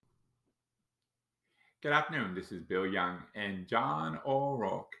Good afternoon. This is Bill Young and John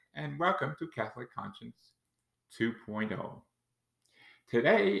O'Rourke, and welcome to Catholic Conscience 2.0.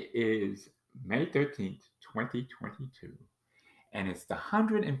 Today is May 13th, 2022, and it's the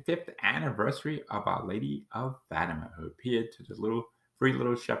 105th anniversary of Our Lady of Fatima, who appeared to the three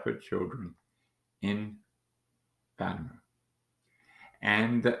little shepherd children in Fatima.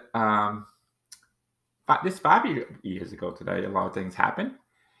 And this 5 years ago today, a lot of things happened.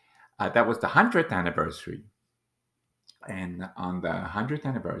 That was the 100th anniversary. And on the 100th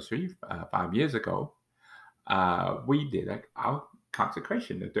anniversary, 5 years ago, we did our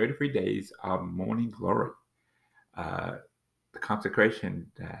consecration, the 33 days of morning glory. The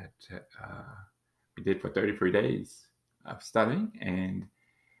consecration that we did for 33 days of studying, and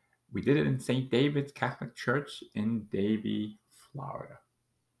we did it in St. David's Catholic Church in Davie, Florida.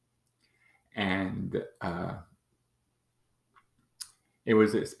 And it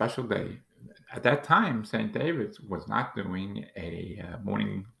was a special day. At that time, St. David's was not doing a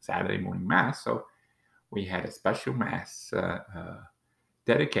Saturday morning mass, so we had a special mass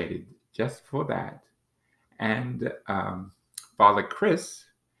dedicated just for that. And Father Chris,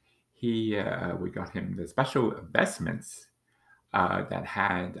 we got him the special vestments that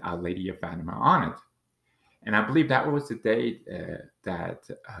had Our Lady of Fatima on it. And I believe that was the day that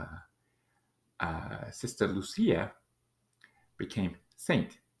Sister Lucia became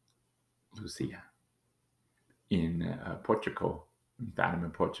Saint Lucia in Portugal, in Fatima,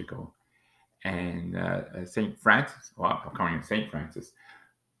 Portugal. And St. Francis, well, I'm calling him St. Francis,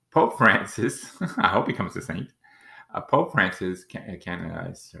 Pope Francis, I hope he becomes a saint. Pope Francis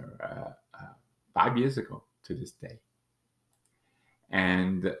canonized her 5 years ago to this day.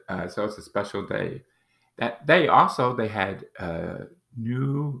 And so it's a special day. That day also, they had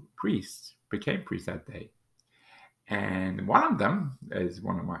new priests, became priests that day. And one of them is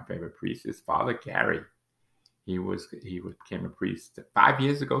one of my favorite priests, is Father Gary. He became a priest 5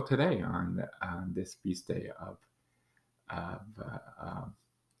 years ago today on this feast day of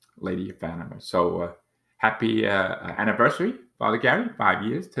Lady of Fatima. So happy anniversary, Father Gary, 5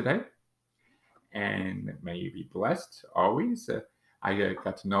 years today. And may you be blessed always. I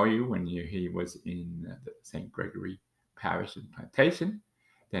got to know you when he was in the St. Gregory Parish in Plantation.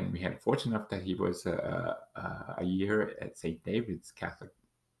 Then we had fortune enough that he was a year at St. David's Catholic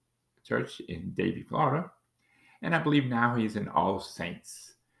Church in Davie, Florida. And I believe now he's in All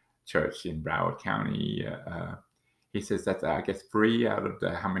Saints Church in Broward County. He says that's, I guess, free out of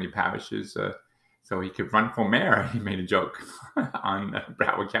how many parishes. So he could run for mayor. He made a joke on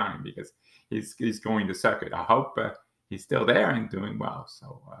Broward County because he's going to circuit. I hope he's still there and doing well.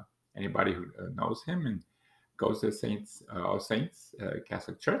 So anybody who knows him and goes to All Saints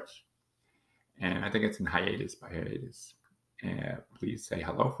Catholic Church, and I think it's in hiatus by hiatus. Please say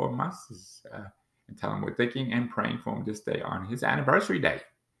hello from us and tell him we're thinking and praying for him this day on his anniversary day.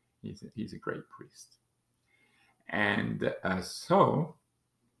 He's a great priest. And so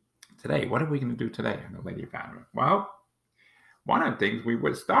today, what are we going to do today on the Lady of Fatima? Well, one of the things we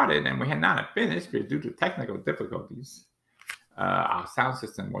would have started and we had not finished due to technical difficulties. Our sound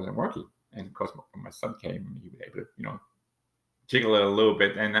system wasn't working. And of course, when my son came, he was able to, jiggle it a little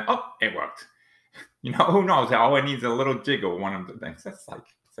bit, and it worked. Who knows? All it needs is a little jiggle, one of the things.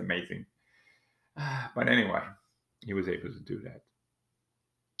 It's amazing. But anyway, he was able to do that.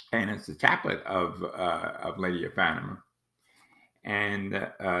 And it's the Chaplet of Lady of Fatima. And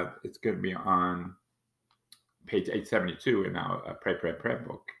it's going to be on page 872 in our Prayer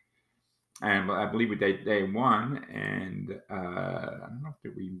book. And I believe we did day 1, and I don't know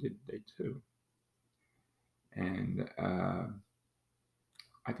if we even did day 2. And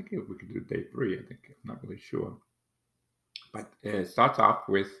I think we could do day 3, I think. I'm not really sure. But it starts off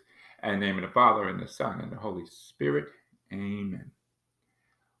with, in the name of the Father, and the Son, and the Holy Spirit. Amen.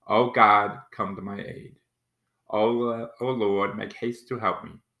 O God, come to my aid. O Lord, make haste to help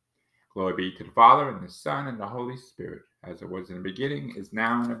me. Glory be to the Father, and the Son, and the Holy Spirit, as it was in the beginning, is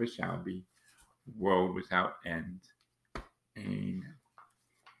now, and ever shall be, world without end. Amen.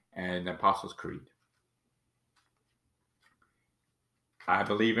 And the Apostles' Creed. I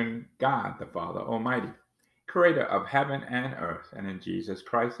believe in God, the Father Almighty, creator of heaven and earth, and in Jesus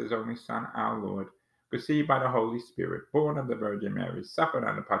Christ, his only Son, our Lord, conceived by the Holy Spirit, born of the Virgin Mary, suffered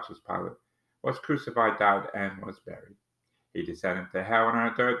under Pontius Pilate, was crucified, died, and was buried. He descended to hell, and on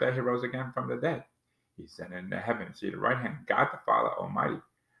the third day he rose again from the dead. He ascended into heaven, seated at the right hand of God the Father Almighty.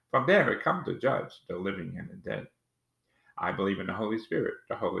 From there he comes to judge the living and the dead. I believe in the Holy Spirit,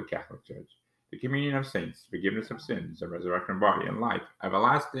 the Holy Catholic Church, the communion of saints, forgiveness of sins, the resurrection of body, and life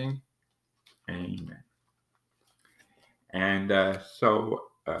everlasting. Amen. And so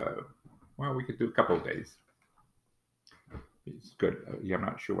Well, we could do a couple of days. It's good. I'm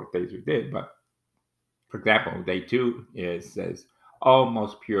not sure what days we did, but for example, day 2 says, "O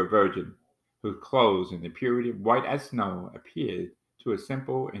most pure Virgin, whose clothes in the purity white as snow appeared to a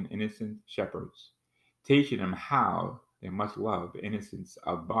simple and innocent shepherds, teaching them how they must love innocence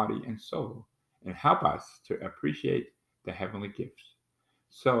of body and soul, and help us to appreciate the heavenly gifts.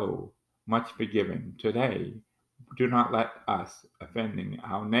 So much forgiven today, do not let us offending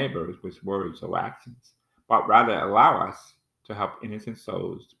our neighbors with words or actions, but rather allow us to help innocent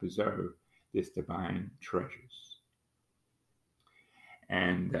souls to preserve these divine treasures."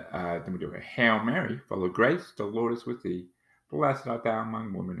 And then we do a Hail Mary, full of grace, the Lord is with thee. Blessed art thou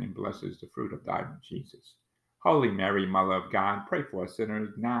among women, and blessed is the fruit of thy womb, Jesus. Holy Mary, Mother of God, pray for us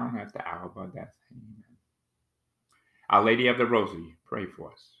sinners now and at the hour of our death. Amen. Our Lady of the Rosary, pray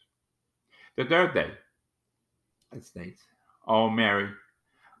for us. The third day, it states, O Mary,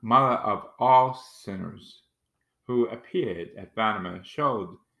 Mother of all sinners, who appeared at Fatima,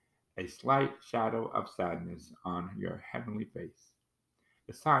 showed a slight shadow of sadness on your heavenly face,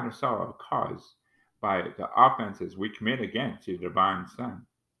 the sign of sorrow caused by the offenses we commit against your divine Son.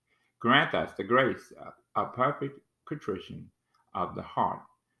 Grant us the grace of perfect contrition of the heart,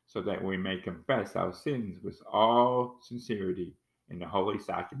 so that we may confess our sins with all sincerity in the holy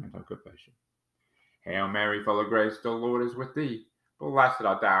sacrament of confession. Hail Mary, full of grace, the Lord is with thee. Blessed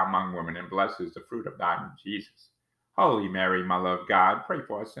art thou among women, and blessed is the fruit of thy womb, Jesus. Holy Mary, Mother of God, pray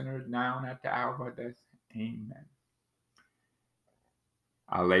for us sinners now and at the hour of our death. Amen.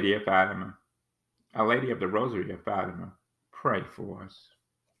 Our Lady of Fatima, Our Lady of the Rosary of Fatima, pray for us.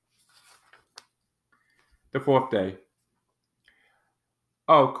 The fourth day,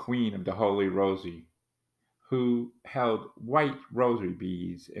 O Queen of the Holy Rosary, who held white rosary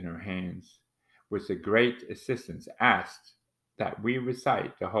beads in her hands, with a great assistance asked that we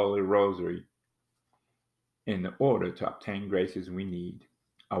recite the Holy Rosary in order to obtain graces we need.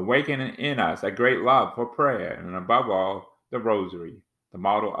 Awaken in us a great love for prayer, and above all, the Rosary, the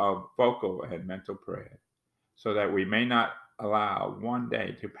model of vocal and mental prayer, so that we may not allow one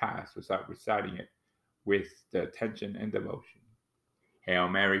day to pass without reciting it with the attention and devotion. Hail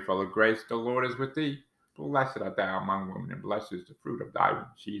Mary, full of grace, the Lord is with thee. Blessed art thou among women, and blessed is the fruit of thy womb,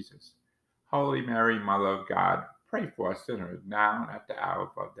 Jesus. Holy Mary, Mother of God, pray for us sinners now and at the hour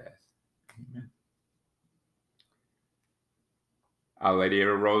of our death. Amen. Our Lady of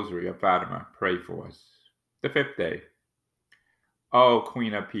the Rosary of Fatima, pray for us. The fifth day, O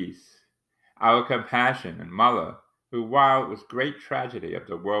Queen of Peace, our compassion and Mother, who, while it was great tragedy of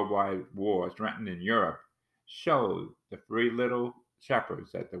the worldwide wars threatening Europe, showed the three little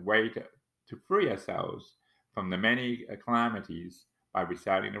shepherds that the way to free ourselves from the many calamities by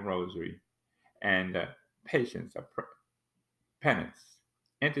reciting the Rosary and patience of penance.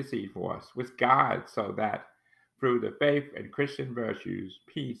 Intercede for us with God, so that through the faith and Christian virtues,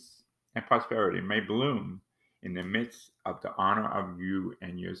 peace and prosperity may bloom in the midst of the honor of you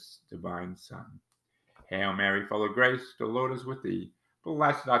and your divine Son. Hail Mary, full of grace, the Lord is with thee.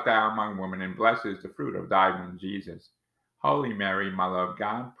 Blessed art thou among women, and blessed is the fruit of thy womb, Jesus. Holy Mary, Mother of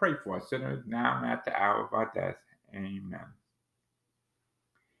God, pray for us sinners now and at the hour of our death. Amen.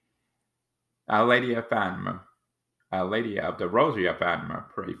 Our Lady of Fatima, Our Lady of the Rosary of Fatima,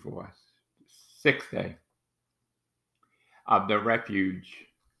 pray for us. Sixth day, of the refuge.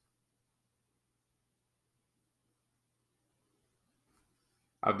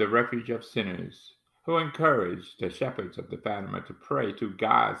 Of the refuge of sinners, who encouraged the shepherds of the Fatima to pray to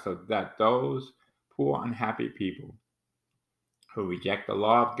God, so that those poor unhappy people who reject the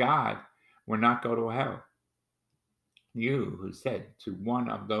law of God will not go to hell. You who said to one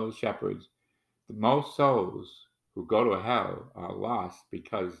of those shepherds, the most souls who go to hell are lost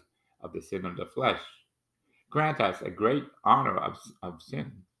because of the sin of the flesh, grant us a great honor of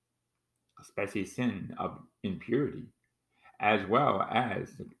sin, especially sin of impurity, as well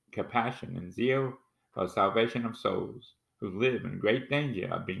as the compassion and zeal for the salvation of souls who live in great danger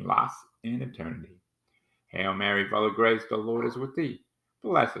of being lost in eternity. Hail Mary, full of grace, the Lord is with thee.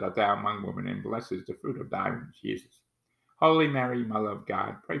 Blessed art thou among women, and blessed is the fruit of thy womb, Jesus. Holy Mary, Mother of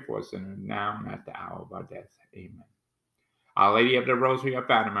God, pray for us sinners now and at the hour of our death. Amen. Our Lady of the Rosary of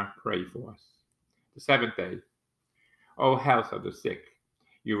Fatima, pray for us. The seventh day, O health of the sick,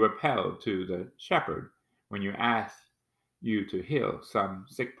 you repelled to the shepherd when you asked you to heal some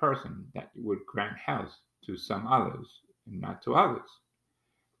sick person, that you would grant health to some others and not to others.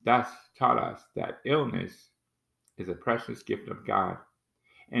 Thus taught us that illness is a precious gift of God,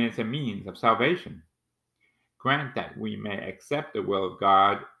 and it's a means of salvation. Grant that we may accept the will of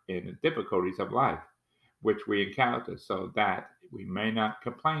God in the difficulties of life, which we encounter, so that we may not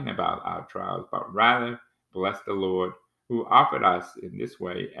complain about our trials, but rather bless the Lord, who offered us in this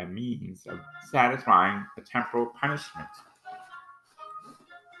way a means of satisfying a temporal punishment.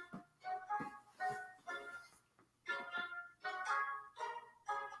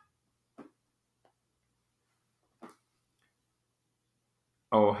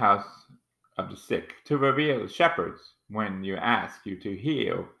 O house of the sick, to reveal shepherds when you ask you to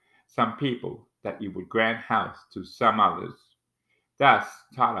heal some people, that you would grant health to some others. Thus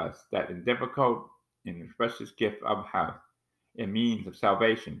taught us that in the precious gift of health, in means of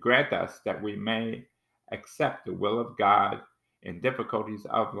salvation, grant us that we may accept the will of God in difficulties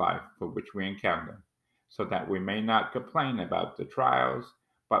of life for which we encounter, so that we may not complain about the trials,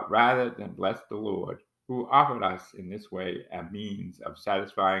 but rather than bless the Lord, who offered us in this way a means of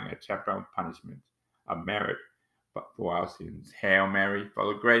satisfying a temporal punishment of merit but for our sins. Hail Mary,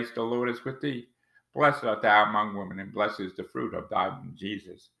 full of grace, the Lord is with thee. Blessed art thou among women, and blessed is the fruit of thy womb,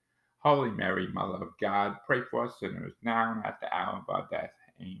 Jesus. Holy Mary, Mother of God, pray for us sinners, now and at the hour of our death.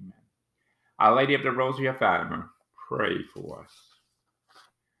 Amen. Our Lady of the Rosary of Fatima, pray for us.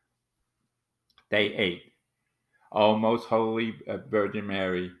 Day 8. O most holy Virgin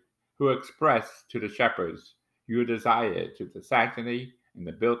Mary, who expressed to the shepherds your desire to the sanctity and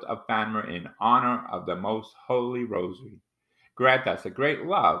the build of Fatima in honor of the most holy Rosary, grant us a great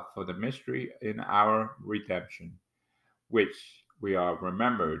love for the mystery in our redemption, which we are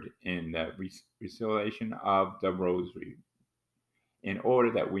remembered in the recitation of the Rosary, in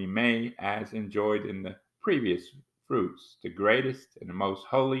order that we may, as enjoyed in the previous fruits, the greatest and the most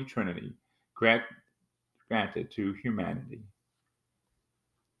holy Trinity, granted to humanity.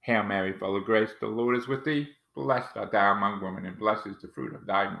 Hail Mary, full of grace, the Lord is with thee. Blessed art thou among women, and blessed is the fruit of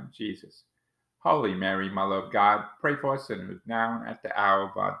thy womb, Jesus. Holy Mary, Mother of God, pray for us sinners, now and at the hour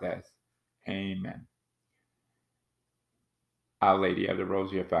of our death. Amen. Our Lady of the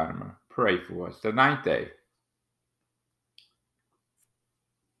Rosary of Fatima, pray for us. The 9th day.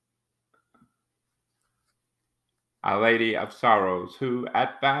 Our Lady of Sorrows, who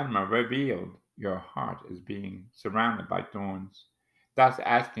at Fatima revealed your heart as being surrounded by thorns, thus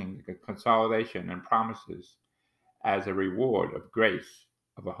asking the consolation and promises as a reward of grace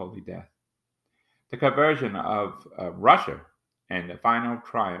of a holy death. The conversion of Russia and the final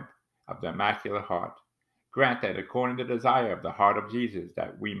triumph of the Immaculate Heart, grant that according to the desire of the heart of Jesus,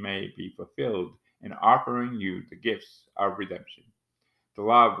 that we may be fulfilled in offering you the gifts of redemption. The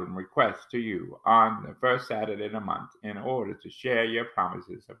love and request to you on the first Saturday in the month, in order to share your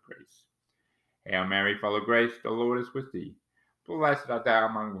promises of grace. Hail Mary, full of grace, the Lord is with thee. Blessed art thou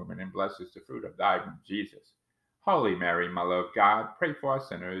among women, and blessed is the fruit of thy womb, Jesus. Holy Mary, Mother of God, pray for us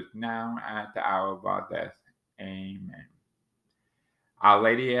sinners, now and at the hour of our death. Amen. Our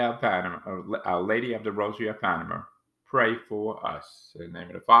Lady of Fatima, Our Lady of the Rosary of Fatima, pray for us. In the name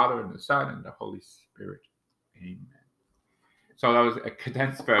of the Father, and the Son, and the Holy Spirit. Amen. So that was a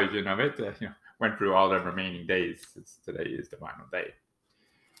condensed version of it. Went through all the remaining days, since today is the final day.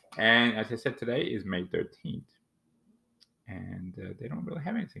 And as I said, today is May 13th. And they don't really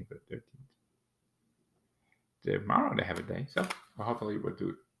have anything for the 13th. Tomorrow they have a day, so hopefully we'll do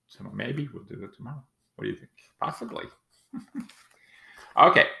it tomorrow. Maybe we'll do it tomorrow. What do you think? Possibly.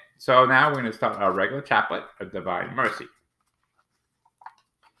 Okay, so now we're going to start our regular chaplet of Divine Mercy.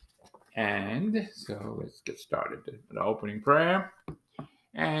 And so let's get started. The opening prayer.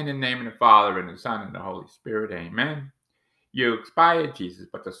 And in the name of the Father, and the Son, and the Holy Spirit, amen. You expired, Jesus,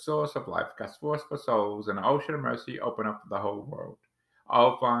 but the source of life, God's force for souls, and the ocean of mercy open up for the whole world.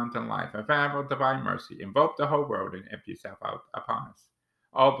 All fount and life, and fountain of divine mercy, invoke the whole world and empty yourself out upon us.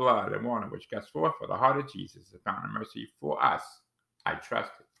 All blood and water which gusts forth for the heart of Jesus, the fountain of mercy for us. I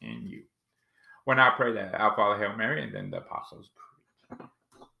trust in you. When I pray that, Our Father, Hail Mary, and then the Apostles' Creed.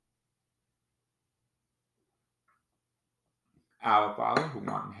 Our Father, who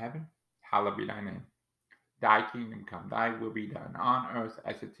art in heaven, hallowed be thy name. Thy kingdom come, thy will be done, on earth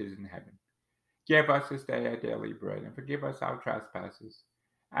as it is in heaven. Give us this day our daily bread, and forgive us our trespasses,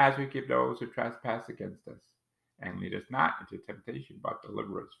 as we give those who trespass against us. And lead us not into temptation, but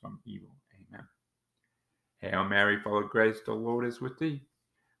deliver us from evil. Amen. Hail Mary, full of grace, the Lord is with thee.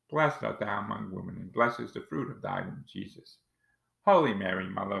 Blessed art thou among women, and blessed is the fruit of thy womb, Jesus. Holy Mary,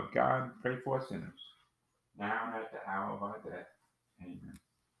 Mother of God, pray for us sinners, now and at the hour of our death. Amen.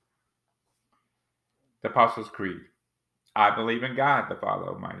 The Apostles' Creed. I believe in God, the Father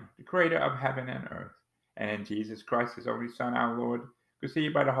Almighty, the creator of heaven and earth, and in Jesus Christ, his only Son, our Lord,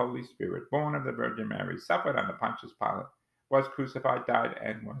 conceived by the Holy Spirit, born of the Virgin Mary, suffered under Pontius Pilate, was crucified, died,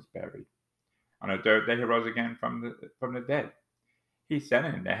 and was buried. On the third day he rose again from the dead. He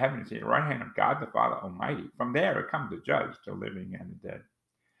ascended into heaven at the right hand of God the Father Almighty. From there it comes to judge the living and the dead.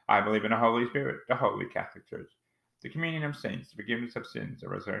 I believe in the Holy Spirit, the Holy Catholic Church, the communion of saints, the forgiveness of sins, the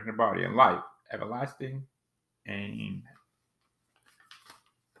resurrection of the body, and life everlasting. Amen.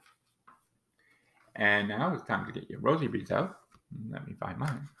 And now it's time to get your rosary beads out. Let me find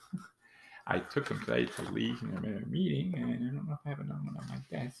mine. I took them today to Lee's meeting, and I don't know if I have another one on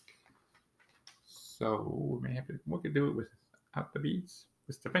my desk. So we could do it without the beads,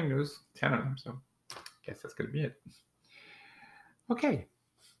 with the fingers, 10 of them. So I guess that's going to be it. Okay.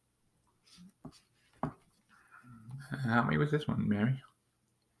 How many was this one, Mary?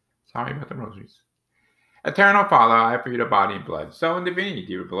 Sorry about the rosaries. Eternal Father, I offer you the body and blood, soul and divinity,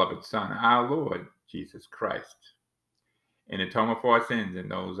 dear beloved Son, our Lord Jesus Christ, in atonement for our sins and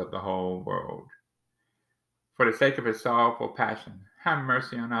those of the whole world. For the sake of his sorrowful passion, have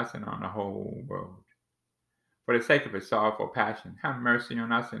mercy on us and on the whole world. For the sake of his sorrowful passion, have mercy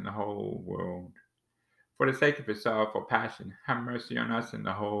on us and the whole world. For the sake of his sorrowful passion, have mercy on us and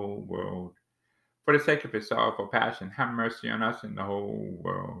the whole world. For the sake of his sorrowful passion, have mercy on us and the whole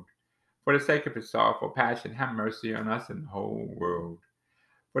world. For the sake of his sorrowful passion, have mercy on us and the whole world.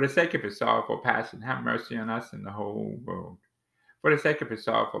 For the sake of his sorrowful passion, have mercy on us and the whole world. For the sake of his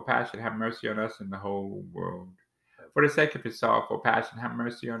sorrowful passion, have mercy on us and the whole world. For the sake of his sorrowful passion, have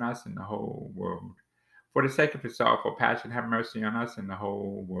mercy on us and the whole world. For the sake of his sorrowful passion, have mercy on us and the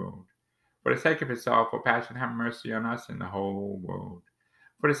whole world. For the sake of his sorrowful passion, have mercy on us and the whole world.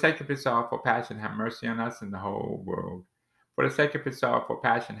 For the sake of his sorrowful passion, have mercy on us and the whole world. For the sake of his sorrowful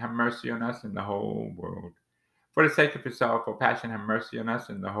passion, have mercy on us and the whole world. For the sake of his sorrowful passion, have mercy on us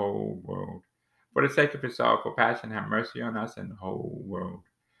and the whole world. For the sake of his sorrowful passion, have mercy on us and the whole world.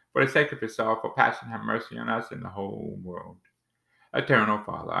 For the sake of his sorrowful passion, have mercy on us and the whole world. Eternal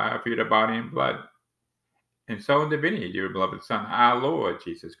Father, I offer you the body and blood and soul and divinity, dear beloved Son, our Lord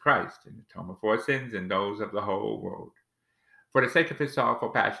Jesus Christ, in atonement for our sins and those of the whole world. For the sake of his sorrowful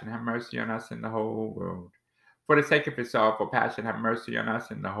passion, have mercy on us and the whole world. For the sake of his sorrowful passion, have mercy on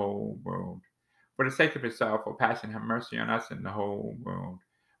us and the whole world. For the sake of his sorrowful passion, have mercy on us and the whole world.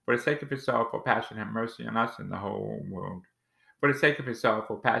 For the sake of his sorrowful passion, have mercy on us and the whole world. For the sake of his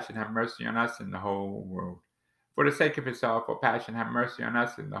sorrowful passion, have mercy on us and the whole world. For the sake of his sorrowful passion, have mercy on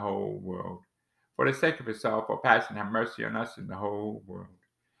us and the whole world. For the sake of his sorrowful passion, have mercy on us and the whole world.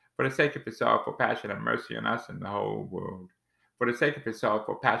 For the sake of his sorrowful passion, have mercy on us and the whole world. For the sake of his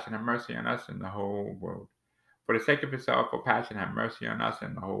sorrowful passion, have mercy on us and the whole world. For the sake of his sorrowful passion, have mercy on us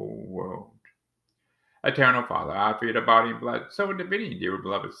and the whole world. Eternal Father, I offer you the body and blood, soul and divinity, dear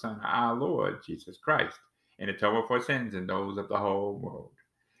beloved Son, our Lord Jesus Christ, in atonement for sins and those of the whole world.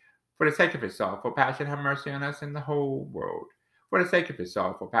 For the sake of his sorrowful passion, have mercy on us and the whole world. For the sake of his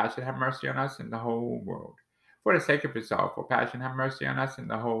sorrowful passion, have mercy on us and the whole world. For the sake of his sorrowful passion, have mercy on us and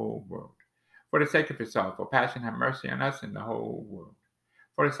the whole world. For the sake of his sorrowful passion, have mercy on us and the whole world.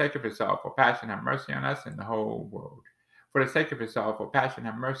 For the sake of his sorrowful passion, have mercy on us and the whole world. For the sake of his sorrowful passion,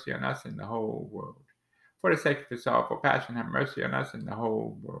 have mercy on us and the whole world. For the sake of his sorrowful passion, have mercy on us and the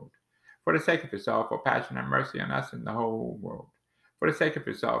whole world. For the sake of his sorrowful passion, have mercy on us and the whole world. For the sake of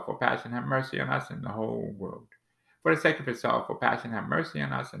his sorrowful passion, have mercy on us and the whole world. For the sake of his sorrowful passion, have mercy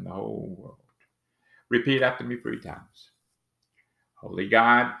on us and the whole world. Repeat after me 3 times. Holy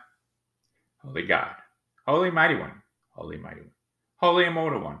God, Holy God, Holy Mighty One, Holy Mighty One, Holy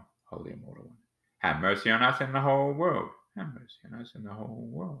Immortal One, Holy Immortal One. Have mercy on us and the whole world. Have mercy on us and the whole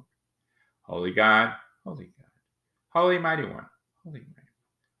world. Holy God, Holy God, Holy Mighty One, Holy Mighty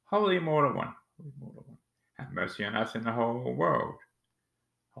One, Holy Immortal One, Holy Immortal One. Have mercy on us and the whole world.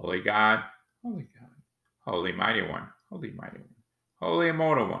 Holy God, Holy God, Holy Mighty One, Holy Mighty One, Holy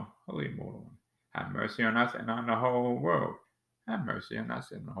Immortal One, Holy Immortal One. Have mercy on us and on the whole world. Have mercy on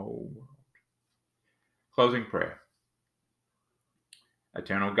us and the whole world. Closing prayer.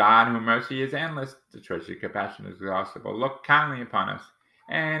 Eternal God, whose mercy is endless, the treasure of compassion is exhaustible, look kindly upon us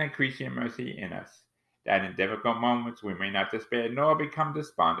and increase your mercy in us, that in difficult moments we may not despair nor become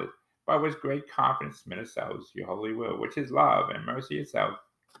despondent, but with great confidence submit ourselves to your holy will, which is love and mercy itself.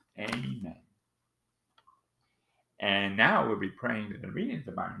 Amen. And now we'll be praying the reading of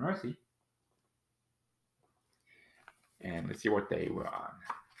Divine Mercy. And let's see what day we're on.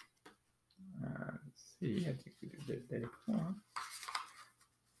 Let's see, I think we did day 4.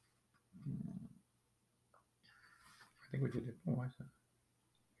 I think we did it 4. So.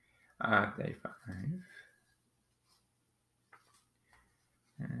 Day 5.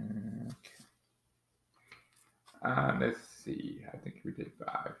 Okay. Let's see. I think we did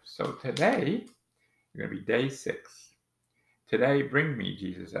 5. So today, we're going to be day 6. Today, bring me,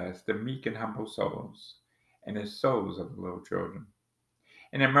 Jesus asked, the meek and humble souls, and the souls of the little children.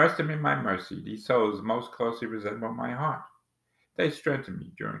 and immerse them in my mercy. These souls most closely resemble my heart. They strengthened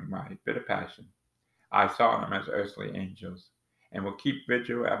me during my bitter passion. I saw them as earthly angels, and will keep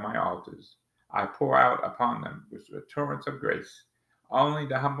vigil at my altars. I pour out upon them with the torrents of grace. Only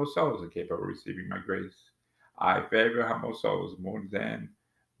the humble souls are capable of receiving my grace. I favor humble souls more than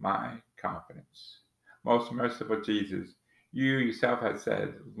my confidence. Most merciful Jesus, you yourself have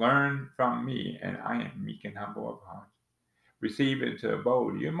said, learn from me, and I am meek and humble of heart. Receive into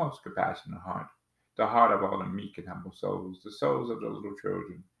abode your most compassionate heart, the heart of all the meek and humble souls, the souls of the little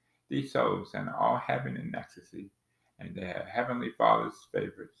children. These souls send all heaven in ecstasy, and their heavenly Father's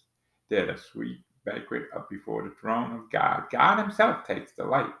favorites. They're the sweet banquet up before the throne of God. God Himself takes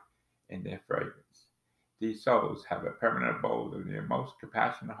delight in their fragrance. These souls have a permanent abode in the most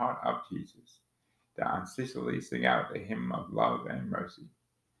compassionate heart of Jesus. They unceasingly sing out a hymn of love and mercy.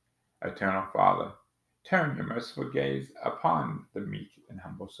 Eternal Father, turn your merciful gaze upon the meek and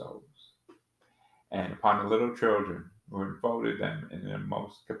humble souls, and upon the little children who enfolded them in the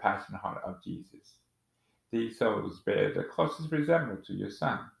most compassionate heart of Jesus. These souls bear the closest resemblance to your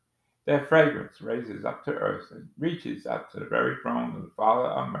Son. Their fragrance raises up to earth and reaches up to the very throne of the Father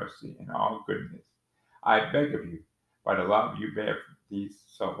of mercy and all goodness. I beg of you, by the love you bear for these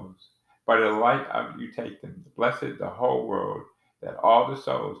souls, by the light of you take them, bless the whole world, that all the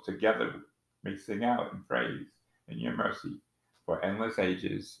souls together may sing out in praise in your mercy for endless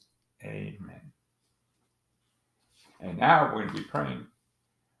ages. Amen. And now we're going to be praying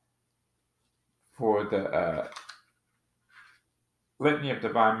for the Litany of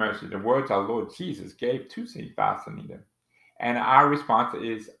Divine Mercy, the words our Lord Jesus gave to St. Fatima. And our response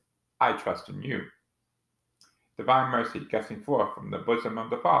is, I trust in you. Divine mercy gushing forth from the bosom of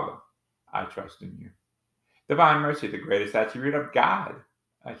the Father, I trust in you. Divine mercy, the greatest attribute of God,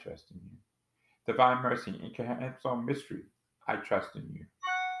 I trust in you. Divine mercy, incomprehensible mystery, I trust in you.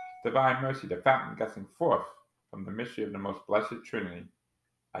 Divine mercy, the fountain gushing forth from the mystery of the most blessed Trinity,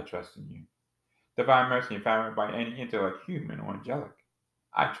 I trust in you. Divine mercy, infallible by any intellect, human or angelic,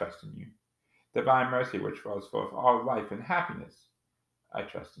 I trust in you. Divine mercy, which flows forth all life and happiness, I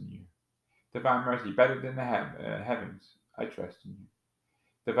trust in you. Divine mercy, better than the heavens, I trust in you.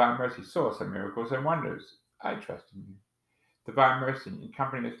 Divine mercy, source of miracles and wonders, I trust in you. Divine mercy,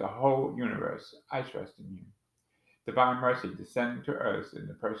 encompassing the whole universe, I trust in you. Divine mercy, descending to earth in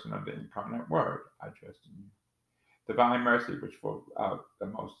the person of the incarnate Word, I trust in you. Divine mercy, which flows out the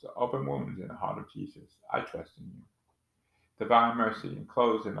most open wounds in the heart of Jesus, I trust in you. Divine mercy,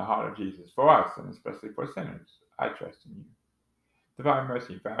 enclosed in the heart of Jesus for us, and especially for sinners, I trust in you. Divine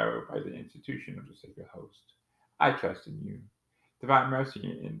mercy, followed by the institution of the sacred host, I trust in you. Divine mercy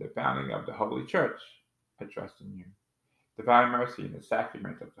in the founding of the Holy Church, I trust in you. Divine mercy in the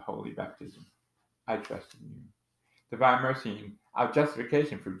sacrament of the Holy Baptism, I trust in you. Divine mercy in our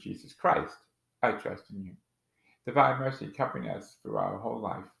justification through Jesus Christ, I trust in you. Divine mercy accompanying us through our whole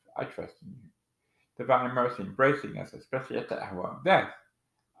life, I trust in you. Divine mercy embracing us, especially at the hour of death,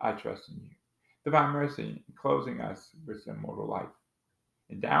 I trust in you. Divine mercy enclosing us with immortal life,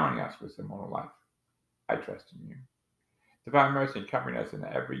 endowing us with immortal life, I trust in you. Divine mercy covering us in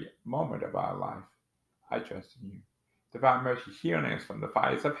every moment of our life, I trust in you. Divine mercy shielding us from the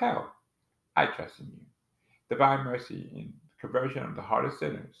fires of hell, I trust in you. Divine mercy in conversion of the heart of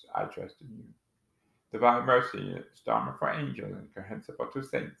sinners, I trust in you. Divine mercy, starmer for angels and comprehensible to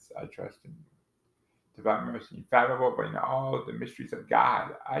saints, I trust in you. Divine mercy, infallible in all the mysteries of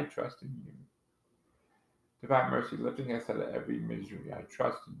God, I trust in you. Divine mercy, lifting us out of every misery, I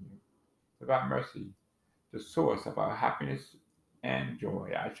trust in you. Divine mercy, the source of our happiness and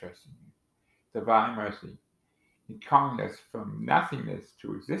joy, I trust in you. Divine mercy, in calling us from nothingness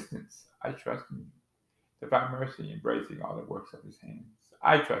to existence, I trust in you. Divine mercy, embracing all the works of His hands,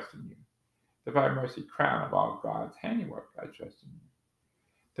 I trust in you. Divine mercy, crown of all God's handiwork, I trust in you.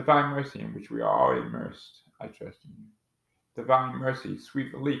 Divine mercy, in which we are all immersed, I trust in you. Divine mercy,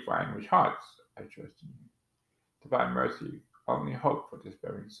 sweet relief for anguished hearts, I trust in you. Divine mercy, only hope for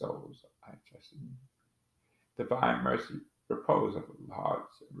despairing souls, I trust in you. Divine mercy, repose of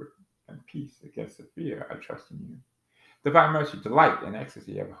hearts and peace against the fear, I trust in you. Divine mercy, delight and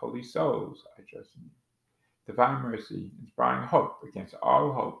ecstasy of holy souls, I trust in you. Divine mercy, inspiring hope against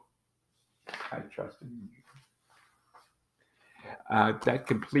all hope, I trust in you. That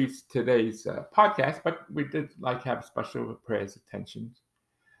completes today's podcast, but we did like have special prayers attention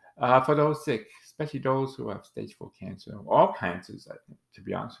for those sick, especially those who have stage 4 cancer, all cancers, to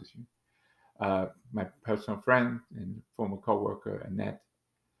be honest with you. My personal friend and former co-worker, Annette,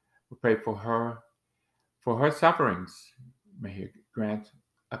 we pray for her sufferings. May He grant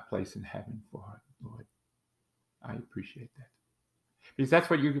a place in heaven for her, Lord. I appreciate that. Because that's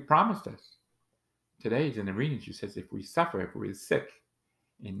what you promised us. Today is in the readings, you says, if we suffer, if we're sick,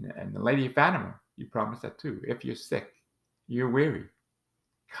 and the Lady of Fatima, you promised that too. If you're sick, you're weary,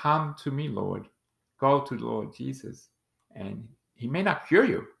 come to me, Lord. Go to the Lord Jesus, and he may not cure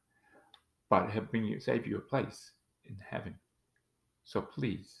you, but he'll save you a place in heaven. So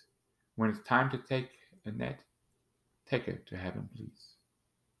please, when it's time to take Annette, take her to heaven, please.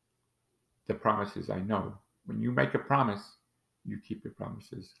 The promises I know. When you make a promise, you keep your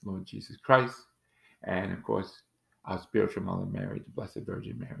promises, Lord Jesus Christ, and of course, our spiritual mother Mary, the Blessed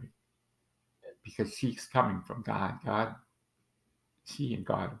Virgin Mary, because she's coming from God. She and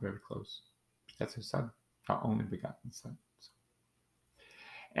God are very close. That's her son, her only begotten son.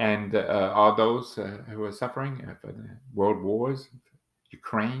 And all those who are suffering for the world wars,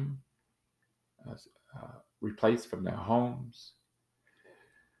 Ukraine, replaced from their homes.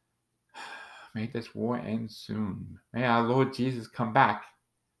 May this war end soon. May our Lord Jesus come back.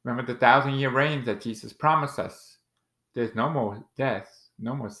 Remember the 1,000-year reign that Jesus promised us. There's no more death,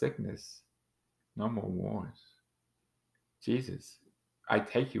 no more sickness, no more wars. Jesus, I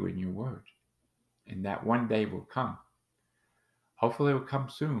take you in your word. And that one day will come. Hopefully it will come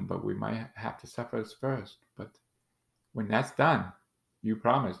soon, but we might have to suffer first. But when that's done, you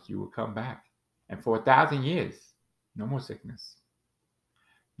promised you will come back. And for 1,000 years, no more sickness,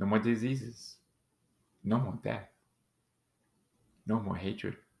 no more diseases, no more death, no more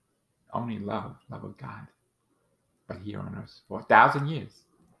hatred, only love of God, but here on earth for 1,000 years.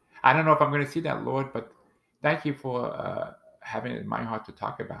 I don't know if I'm going to see that, Lord, but thank you for having it in my heart to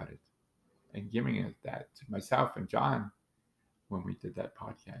talk about it and giving it that to myself and John when we did that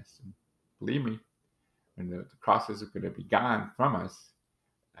podcast. And believe me, when the crosses are going to be gone from us,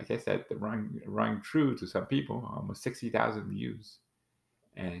 like I said, the rung true to some people, almost 60,000 views.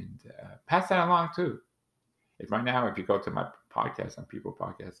 And pass that along too. Right now, if you go to my podcast on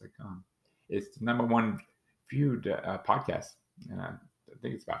peoplepodcast.com, it's the number one viewed podcast. I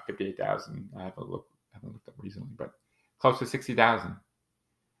think it's about 58,000. I haven't looked up recently, but close to 60,000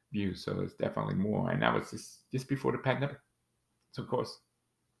 views. So it's definitely more. And that was just before the pandemic. So of course,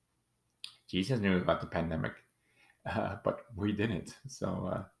 Jesus knew about the pandemic, but we didn't.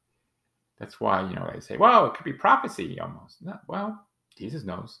 So that's why, they say, well, it could be prophecy almost. No, well, Jesus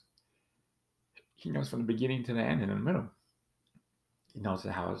knows. He knows from the beginning to the end and in the middle. He knows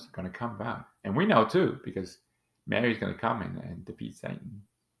how it's going to come about. And we know too, because Mary's going to come and defeat Satan.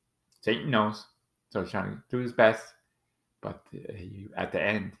 Satan knows. So he's trying to do his best. But at the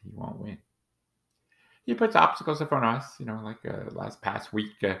end, he won't win. He puts obstacles in front of us. Like past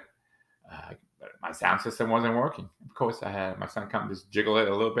week, my sound system wasn't working. Of course, I had my son come just jiggle it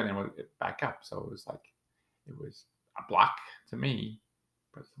a little bit and it would back up. So it was a block to me,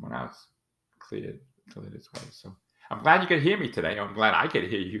 but someone else cleared its way. So I'm glad you could hear me today. I'm glad I could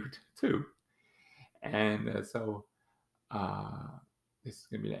hear you too. And so this is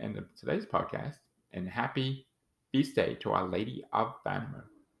going to be the end of today's podcast. And happy feast day to Our Lady of Fatima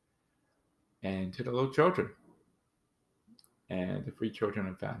and to the little children and the free children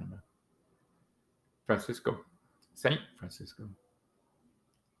of Fatima. Francisco, Saint Francisco,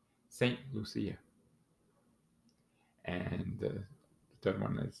 Saint Lucia, and the third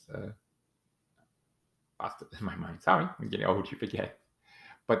one is lost it in my mind. Sorry, I'm getting old, you forget.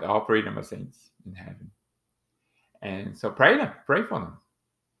 But all three of them are saints in heaven. And so pray for them.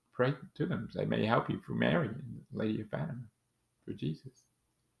 Pray to them. They may help you through Mary and the Lady of Fatima, through Jesus.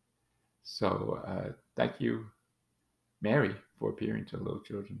 So thank you, Mary, for appearing to little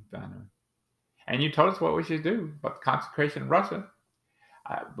children of Fatima. And you told us what we should do about the consecration of Russia.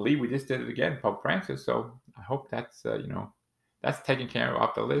 I believe we just did it again, Pope Francis. So I hope that's that's taken care of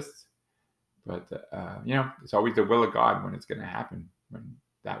off the list. But it's always the will of God when it's going to happen, when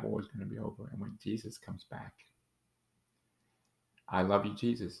that war is going to be over, and when Jesus comes back. I love you,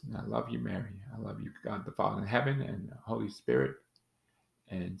 Jesus, and I love you, Mary. I love you, God the Father in heaven, and the Holy Spirit,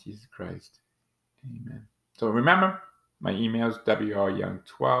 and Jesus Christ. Amen. So remember, my email is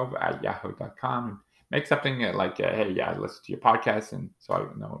wryoung12@yahoo.com. And make something like, hey, I listen to your podcast, and so I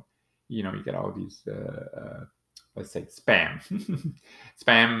know, you get all these, let's say, spam,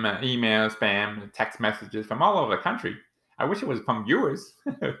 spam emails, spam text messages from all over the country. I wish it was from viewers,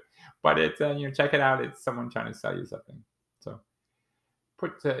 but it's, check it out. It's someone trying to sell you something. So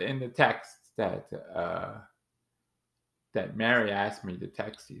put in the text that Mary asked me to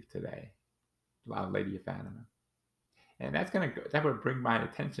text you today, Our Lady of Fatima. And that would bring my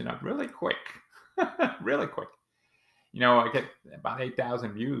attention up really quick, really quick. I get about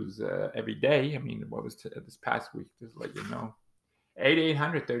 8,000 views every day. I mean, what was this past week? Just to let you know,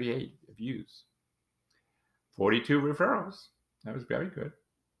 838 views, 42 referrals. That was very good.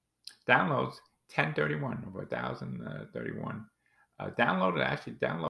 Downloads 1031 over 1031. Downloaded actually downloaded